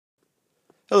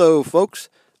Hello, folks.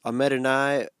 Ahmed and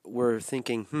I were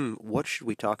thinking, what should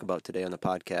we talk about today on the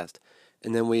podcast?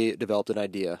 And then we developed an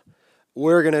idea.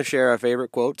 We're going to share our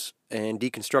favorite quotes and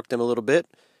deconstruct them a little bit.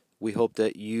 We hope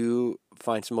that you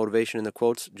find some motivation in the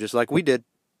quotes just like we did.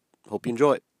 Hope you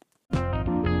enjoy it.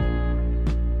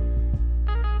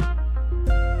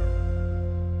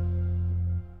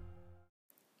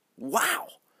 Wow!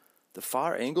 The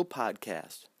Far Angle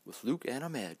Podcast with Luke and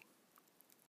Ahmed.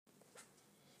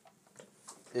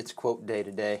 It's quote day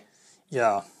today.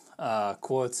 Yeah,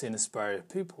 quotes inspire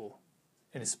people,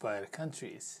 inspire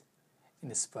countries,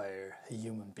 inspire a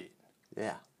human being.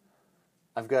 Yeah.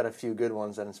 I've got a few good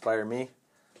ones that inspire me.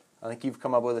 I think you've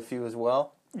come up with a few as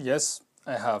well. Yes,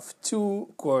 I have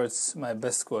two quotes, my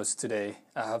best quotes today.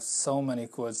 I have so many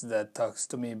quotes that talks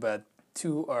to me, but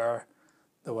two are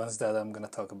the ones that I'm going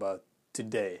to talk about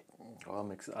today.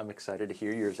 Well, I'm excited to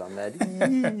hear yours on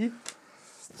that.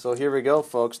 So here we go,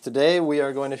 folks. Today we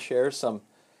are going to share some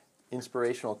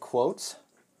inspirational quotes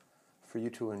for you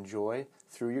to enjoy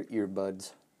through your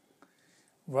earbuds.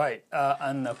 Right,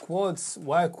 and quotes,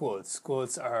 why quotes?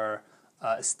 Quotes are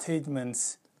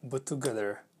statements put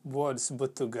together, words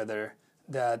put together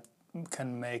that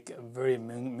can make a very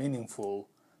meaningful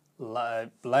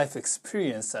life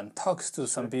experience and talks to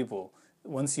some people.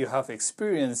 Once you have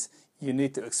experience, you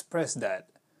need to express that.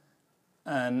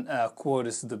 And a quote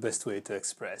is the best way to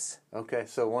express. Okay,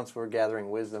 so once we're gathering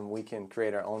wisdom, we can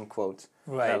create our own quotes.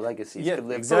 Right. Our legacies could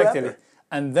live exactly. forever.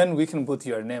 And then we can put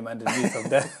your name underneath of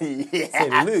that. Yes.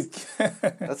 Say, Luke.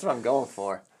 That's what I'm going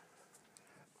for.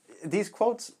 These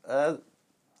quotes,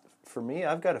 for me,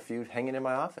 I've got a few hanging in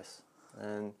my office.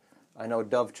 And I know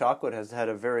Dove Chocolate has had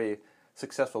a very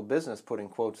successful business putting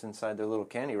quotes inside their little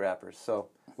candy wrappers. So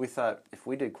we thought if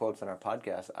we did quotes on our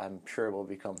podcast, I'm sure it will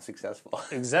become successful.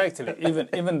 Exactly.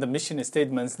 Even the mission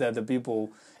statements that the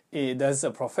people, that's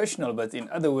a professional, but in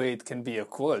other way it can be a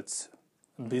quote,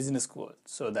 a business quote,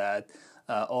 so that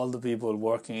all the people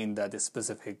working in that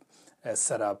specific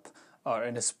setup are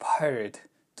inspired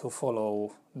to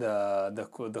follow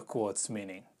the quote's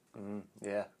meaning.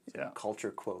 Yeah.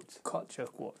 Culture quotes. Culture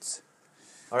quotes.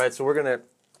 All right, so we're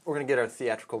gonna get our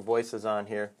theatrical voices on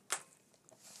here.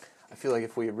 I feel like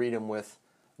if we read them with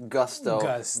gusto,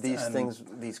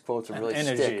 these quotes will really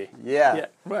energy. stick. Yeah,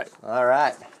 right. All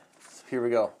right, so here we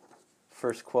go.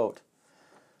 First quote.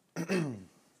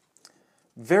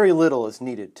 Very little is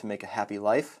needed to make a happy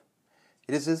life.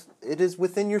 It is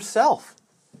within yourself.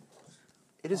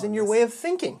 It is in your way of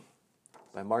thinking.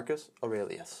 By Marcus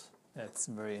Aurelius. That's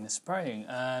very inspiring.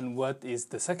 And what is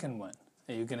the second one?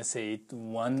 Are you going to say it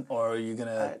one, or are you going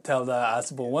to tell the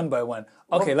answer one by one?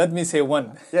 Okay, let me say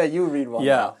one. Yeah, you read one.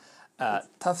 Yeah.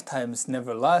 Tough times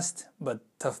never last, but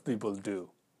tough people do.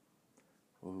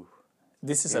 Ooh.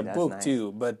 This is a book nice.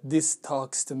 Too, but this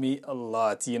talks to me a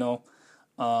lot, you know.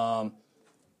 I'm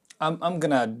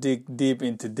going to dig deep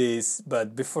into this,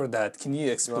 but before that, can you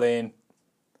explain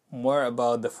more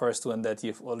about the first one that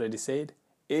you've already said?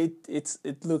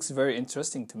 It looks very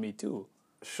interesting to me too.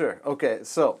 Sure. Okay,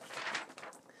 so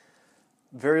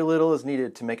very little is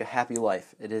needed to make a happy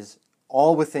life. It is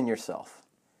all within yourself,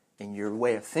 in your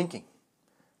way of thinking,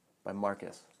 by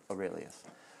Marcus Aurelius.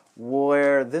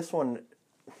 Where this one,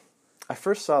 I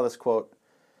first saw this quote,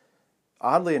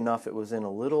 oddly enough, it was in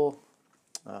a little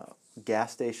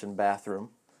gas station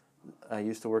bathroom. I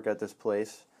used to work at this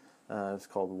place. It's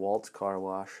called Walt's Car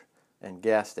Wash and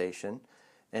Gas Station.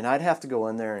 And I'd have to go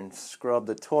in there and scrub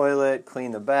the toilet,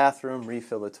 clean the bathroom,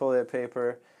 refill the toilet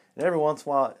paper. And every once in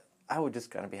a while, I would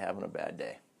just kind of be having a bad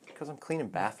day because I'm cleaning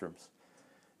bathrooms.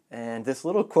 And this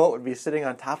little quote would be sitting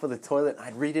on top of the toilet, and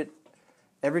I'd read it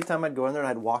every time I'd go in there, and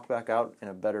I'd walk back out in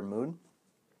a better mood.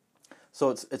 So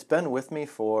it's been with me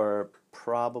for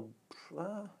probably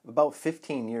about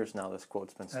 15 years now, this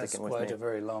quote's been sticking with me. That's quite a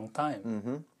very long time.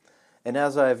 Mm-hmm. And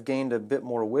as I've gained a bit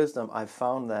more wisdom, I've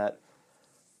found that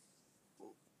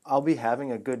I'll be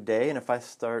having a good day, and if I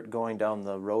start going down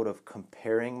the road of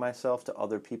comparing myself to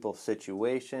other people's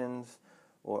situations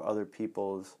or other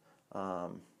people's,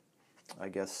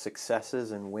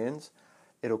 successes and wins,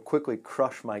 it'll quickly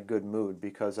crush my good mood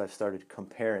because I've started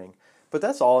comparing. But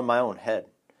that's all in my own head.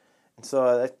 And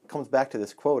so that comes back to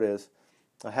this quote is,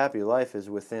 a happy life is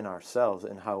within ourselves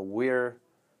and how we're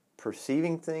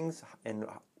perceiving things and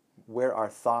where our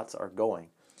thoughts are going.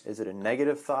 Is it a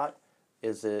negative thought?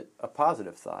 Is it a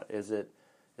positive thought? Is it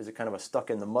kind of a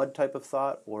stuck in the mud type of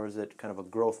thought, or is it kind of a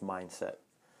growth mindset?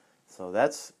 So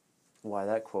that's why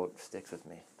that quote sticks with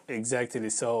me. Exactly.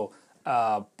 So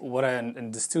what I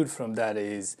understood from that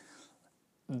is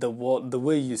the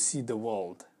way you see the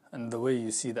world and the way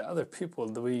you see the other people,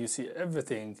 the way you see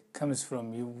everything comes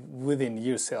from you within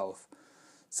yourself.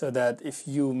 so that if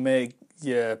you make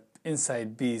your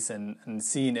inside peace and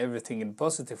seeing everything in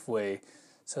positive way,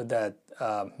 so that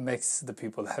makes the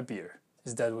people happier.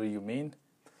 Is that what you mean?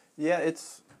 Yeah,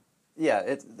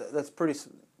 that's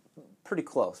pretty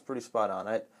close, pretty spot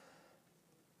on.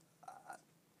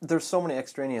 There's so many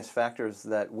extraneous factors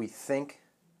that we think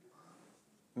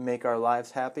make our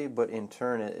lives happy, but in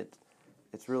turn it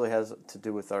really has to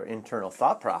do with our internal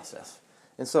thought process.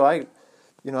 And so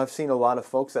I've seen a lot of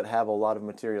folks that have a lot of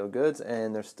material goods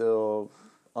and they're still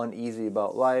uneasy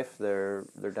about life. They're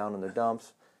down in the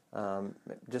dumps,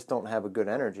 just don't have a good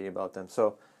energy about them.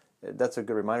 So that's a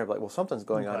good reminder of like, well, something's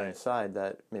going on inside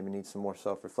that maybe needs some more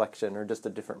self-reflection or just a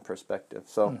different perspective.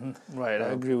 So right, I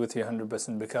agree with you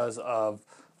 100% because of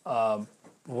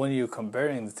when you're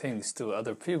comparing the things to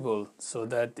other people, so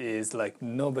that is like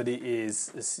nobody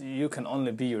is you can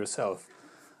only be yourself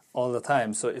all the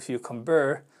time. So if you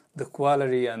compare, the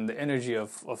quality and the energy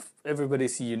of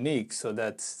everybody's unique. So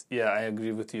that's, I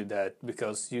agree with you that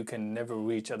because you can never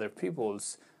reach other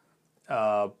people's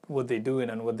what they're doing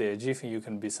and what they're achieving. You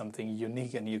can be something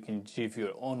unique and you can achieve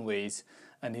your own ways,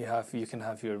 and you can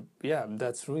have your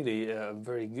that's really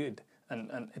very good.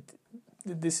 And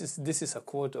this is a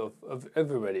quote of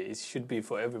everybody. It should be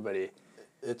for everybody.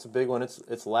 It's a big one.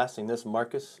 It's lasting. This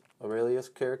Marcus Aurelius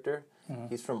character,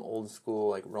 he's from old school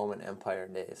like Roman Empire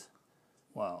days.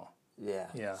 Wow.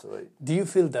 Yeah. So do you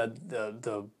feel that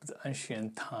the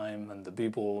ancient time and the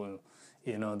people,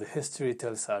 the history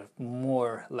tells us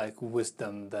more like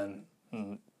wisdom than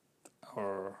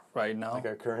or right now? Like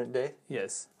our current day?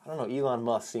 Yes. I don't know. Elon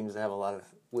Musk seems to have a lot of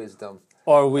wisdom.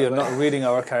 Or we are not reading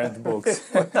our current books.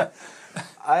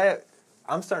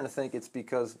 I'm starting to think it's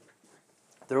because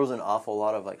there was an awful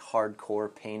lot of like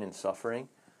hardcore pain and suffering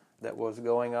that was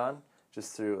going on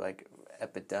just through like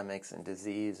epidemics and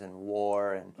disease and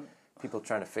war and people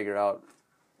trying to figure out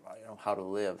how to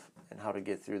live and how to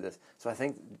get through this. So I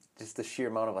think just the sheer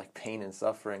amount of like pain and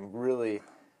suffering really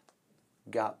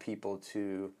got people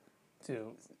to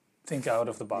think out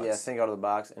of the box. Yeah, think out of the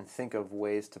box and think of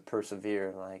ways to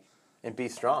persevere and be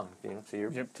strong,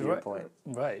 to your point.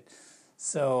 Right.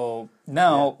 So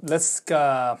now let's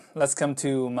come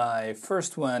to my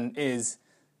first one is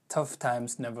tough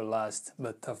times never last,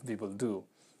 but tough people do.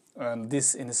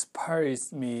 This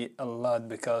inspires me a lot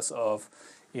because of,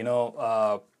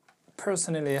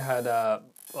 personally I had a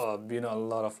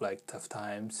lot of like tough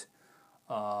times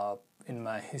in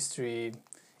my history.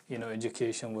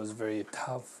 Education was very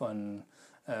tough and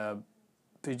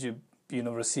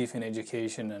receiving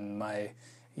education and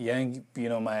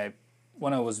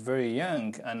when I was very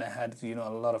young and I had a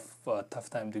lot of tough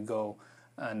time to go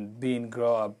and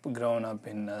grown up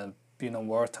in a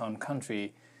war-torn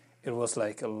country. It was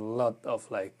like a lot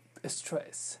of like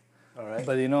stress. All right.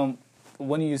 But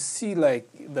when you see like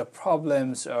the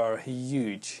problems are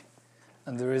huge,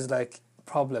 and there is like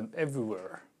problem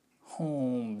everywhere,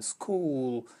 home,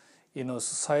 school,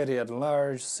 society at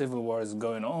large, civil war is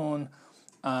going on,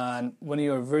 and when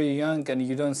you are very young and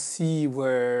you don't see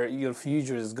where your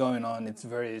future is going on, it's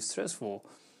very stressful.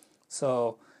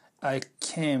 So I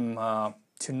came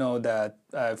to know that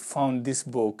I found this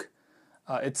book.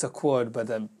 It's a quote, but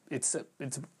it's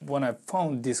when I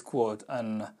found this quote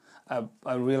and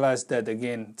I realized that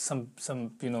again some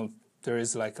there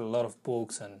is like a lot of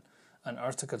books and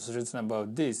articles written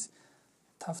about this.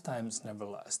 Tough times never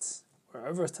lasts.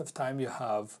 Wherever tough time you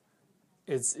have,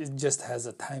 it just has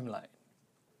a timeline.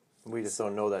 We just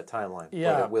don't know that timeline.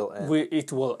 Yeah, but it will end.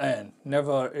 It will end.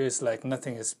 Never is like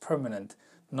nothing is permanent.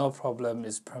 No problem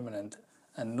is permanent,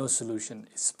 and no solution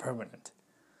is permanent.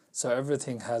 So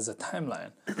everything has a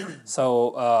timeline.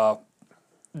 So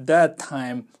that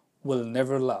time will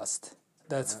never last.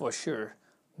 That's for sure.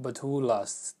 But who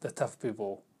lasts? The tough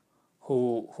people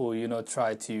who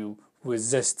try to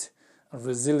resist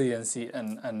resiliency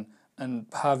and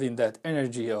having that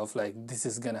energy of like this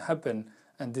is gonna happen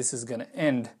and this is gonna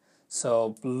end.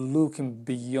 So looking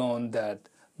beyond that,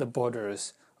 the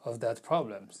borders of that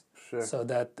problems. Sure. So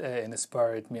that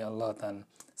inspired me a lot. And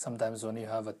sometimes when you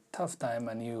have a tough time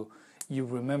and you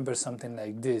remember something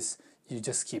like this, you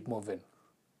just keep moving.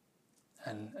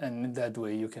 And in that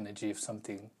way you can achieve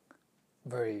something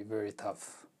very, very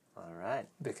tough. All right.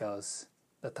 Because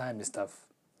the time is tough,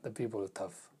 the people are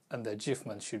tough, and the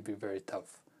achievement should be very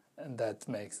tough. And that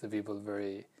makes the people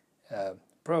very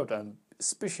proud. And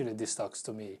especially this talks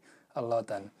to me a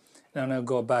lot. And when I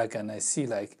go back and I see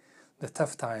like the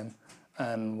tough time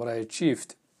and what I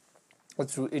achieved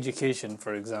through education,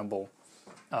 for example.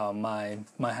 My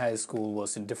high school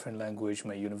was in different language.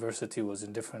 My university was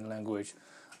in different language.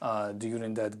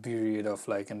 during that period of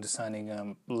like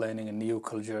understanding, learning a new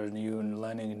culture,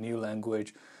 learning a new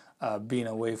language, being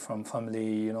away from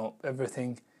family,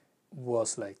 everything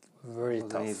was like very It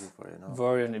wasn't tough. easy for you, no?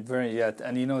 Very, very, yeah.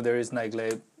 And there is like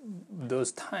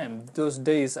those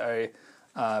days I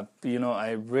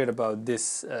read about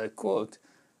this quote,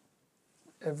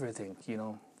 everything,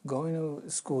 going to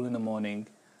school in the morning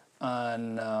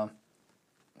and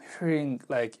hearing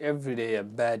like every day a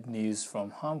bad news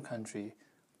from home country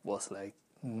was like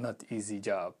not easy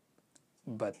job.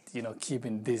 But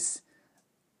keeping this,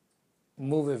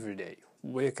 move every day,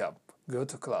 wake up, go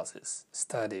to classes,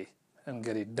 study, and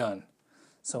get it done.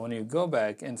 So when you go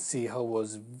back and see how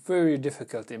was very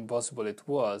difficult, impossible it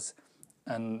was,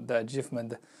 and the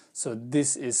achievement, so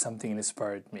this is something that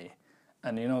inspired me.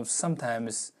 And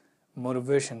sometimes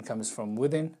motivation comes from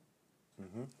within.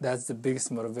 Mm-hmm. That's the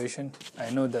biggest motivation. I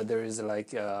know that there is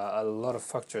like a lot of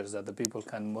factors that the people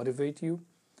can motivate you.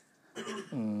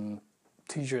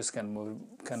 Teachers can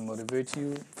motivate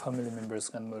you, family members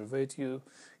can motivate you,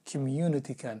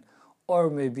 community can, or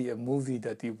maybe a movie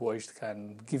that you watched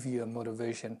can give you a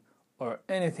motivation, or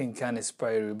anything can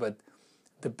inspire you. But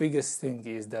the biggest thing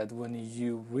is that when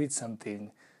you read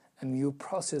something and you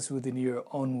process within your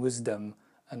own wisdom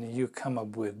and you come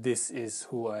up with, this is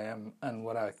who I am and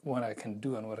what I can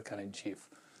do and what I can achieve.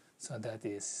 So that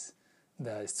is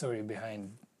the story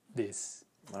behind this.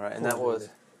 All right, and that was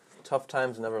tough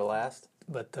times never last.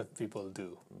 But tough people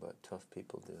do. But tough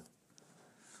people do.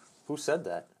 Who said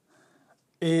that?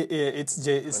 It's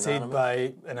said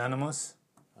by Anonymous.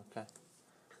 Okay.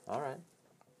 All right.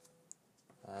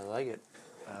 I like it.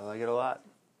 I like it a lot.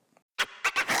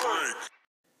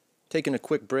 Taking a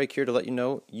quick break here to let you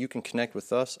know you can connect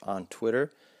with us on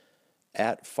Twitter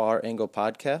at Far Angle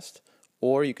Podcast,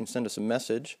 or you can send us a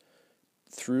message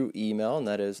through email, and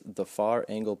that is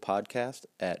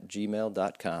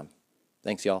thefaranglepodcast@gmail.com.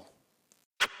 Thanks, y'all.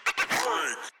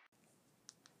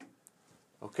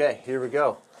 Okay, here we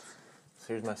go. So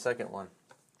here's my second one.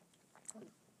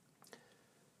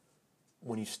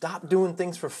 When you stop doing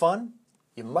things for fun,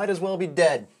 you might as well be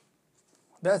dead.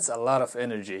 That's a lot of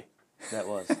energy. That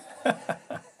was.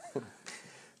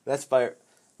 That's by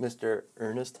Mr.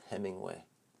 Ernest Hemingway.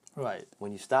 Right.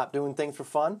 When you stop doing things for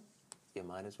fun, you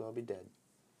might as well be dead.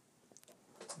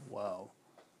 Wow.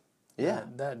 Yeah.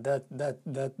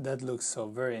 That looks so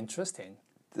very interesting.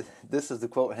 This is the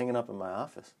quote hanging up in my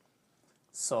office.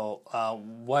 So,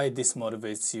 why this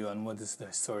motivates you, and what is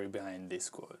the story behind this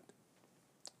quote?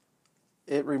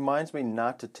 It reminds me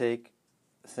not to take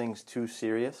things too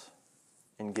serious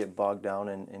and get bogged down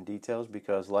in details,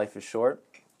 because life is short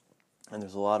and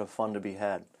there's a lot of fun to be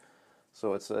had.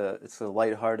 So it's a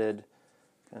lighthearted,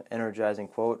 kind of energizing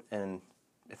quote, and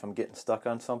if I'm getting stuck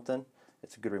on something,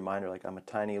 it's a good reminder, like I'm a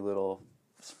tiny little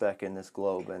speck in this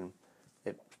globe and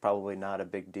it's probably not a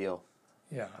big deal.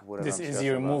 Yeah, this is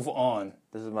your move on.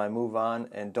 This is my move on,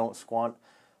 and don't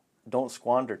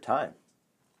squander time.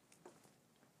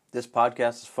 This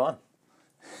podcast is fun.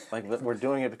 Like, we're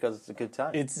doing it because it's a good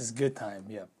time. It's a good time,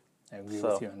 yeah. I agree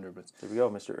with you 100%. There we go,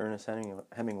 Mr. Ernest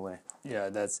Hemingway. Yeah,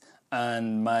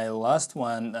 and my last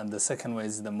one, and the second one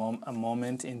is a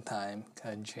moment in time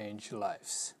can change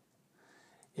lives.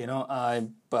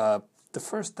 The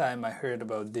first time I heard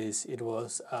about this, it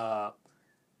was,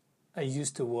 I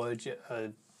used to watch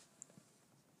a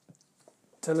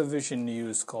television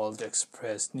news called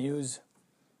Express News.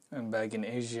 And back in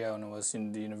Asia, when I was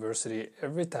in the university,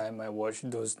 every time I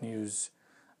watched those news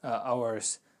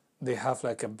hours, they have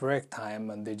like a break time,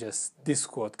 and this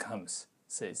quote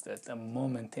says that a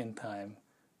moment in time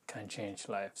can change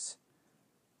lives,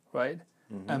 right?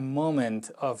 Mm-hmm. A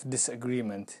moment of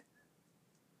disagreement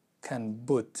can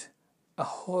put a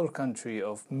whole country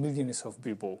of millions of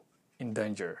people in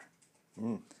danger.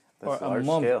 That's a large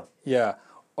scale. Yeah,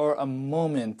 or a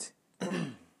moment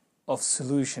of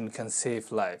solution can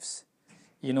save lives.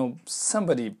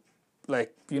 Somebody,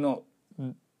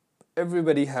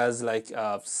 everybody has like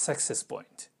a success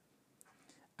point,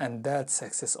 and that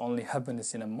success only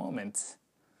happens in a moment.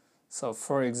 So,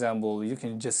 for example, you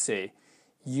can just say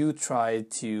you try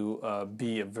to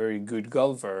be a very good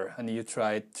golfer, and you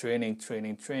try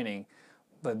training,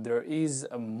 but there is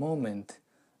a moment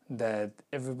that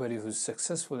everybody who's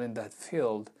successful in that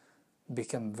field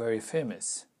become very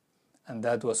famous. And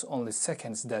that was only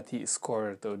seconds that he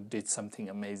scored or did something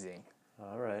amazing.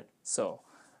 All right. So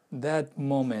that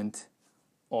moment,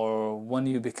 or when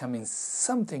you're becoming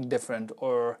something different,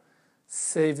 or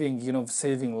saving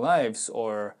lives,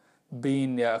 or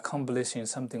accomplishing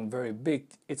something very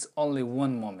big, it's only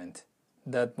one moment.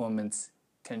 That moment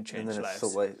can change lives.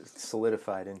 And then it's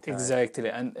solidified in time. Exactly.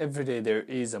 And every day there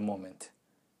is a moment.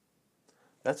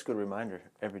 That's a good reminder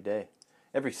every day,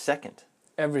 every second.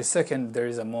 Every second there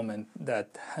is a moment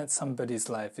that somebody's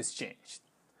life is changed.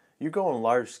 You're going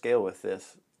large scale with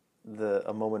this.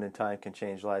 A moment in time can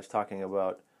change lives. Talking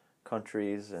about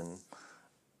countries and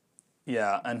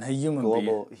And a human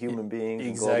global being, human beings.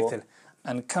 exactly,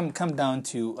 and come down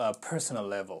to a personal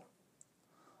level.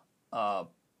 For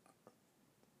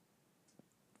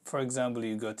example,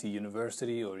 you go to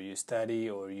university or you study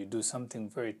or you do something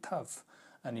very tough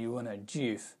and you want to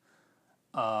achieve.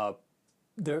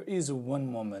 There is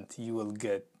one moment you will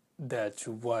get that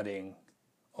rewarding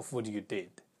of what you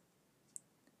did.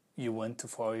 You went to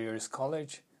 4 years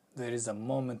college. There is a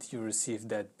moment you receive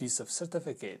that piece of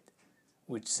certificate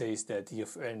which says that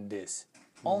you've earned this.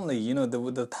 Only,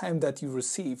 the time that you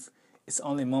receive is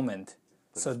only moment.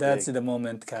 So that's big. the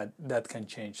moment that can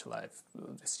change life.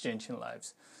 It's changing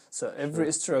lives. So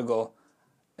every struggle,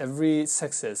 every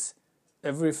success,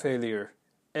 every failure,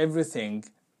 everything,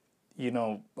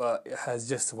 has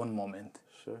just one moment.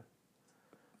 Sure.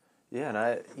 Yeah,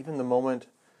 and even the moment,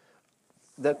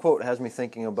 that quote has me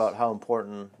thinking about how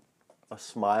important a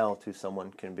smile to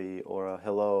someone can be, or a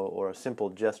hello, or a simple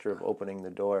gesture of opening the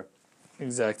door.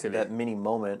 Exactly. That mini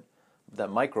moment, that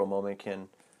micro moment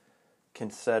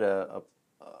can set a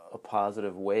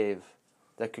positive wave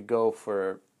that could go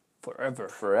for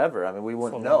forever. I mean, we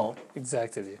wouldn't know.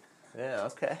 Exactly. Yeah,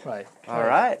 okay. Right. All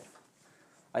right.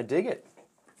 I dig it.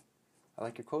 I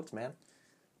like your quotes, man.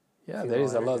 Yeah, Feel there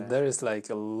is a lot. energized. There is like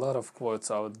a lot of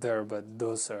quotes out there, but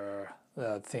those are,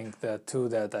 I think, the two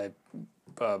that I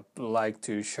like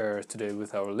to share today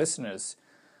with our listeners.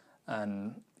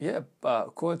 And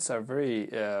quotes are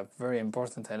very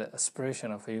important and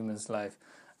aspiration of a human's life.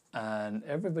 And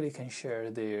everybody can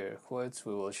share their quotes.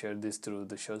 We will share this through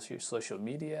the social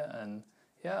media, and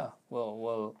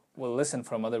we'll listen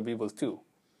from other people too.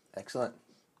 Excellent.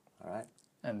 All right.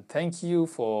 And thank you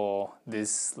for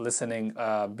this listening,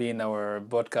 being our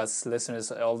podcast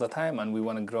listeners all the time. And we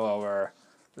want to grow our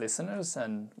listeners,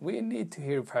 and we need to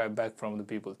hear back from the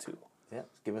people too. Yeah,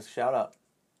 give us a shout out.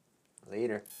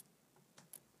 Later.